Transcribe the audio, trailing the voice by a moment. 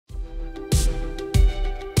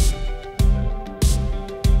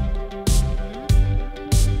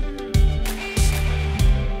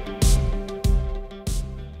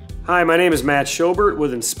Hi, my name is Matt Schobert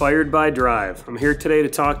with Inspired by Drive. I'm here today to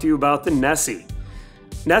talk to you about the Nessie.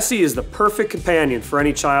 Nessie is the perfect companion for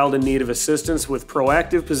any child in need of assistance with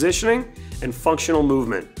proactive positioning and functional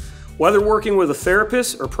movement. Whether working with a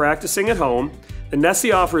therapist or practicing at home, the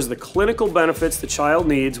Nessie offers the clinical benefits the child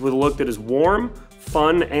needs with a look that is warm,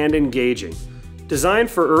 fun, and engaging. Designed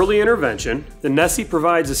for early intervention, the Nessie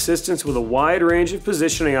provides assistance with a wide range of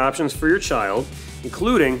positioning options for your child,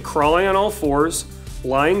 including crawling on all fours,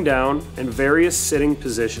 lying down, and various sitting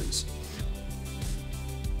positions.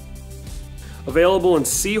 Available in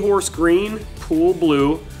seahorse green, pool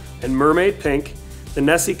blue, and mermaid pink, the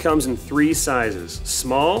Nessie comes in 3 sizes: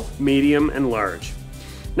 small, medium, and large.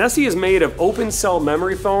 Nessie is made of open cell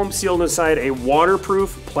memory foam sealed inside a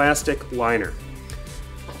waterproof plastic liner.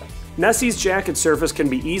 Nessie's jacket surface can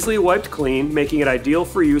be easily wiped clean, making it ideal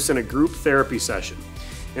for use in a group therapy session.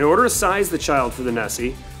 In order to size the child for the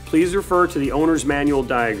Nessie, please refer to the owner's manual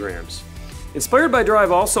diagrams. Inspired by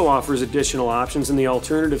Drive also offers additional options in the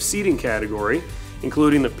alternative seating category,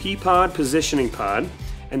 including the P-Pod positioning pod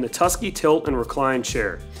and the Tusky tilt and recline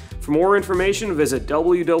chair. For more information, visit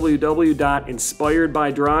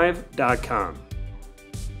www.inspiredbydrive.com.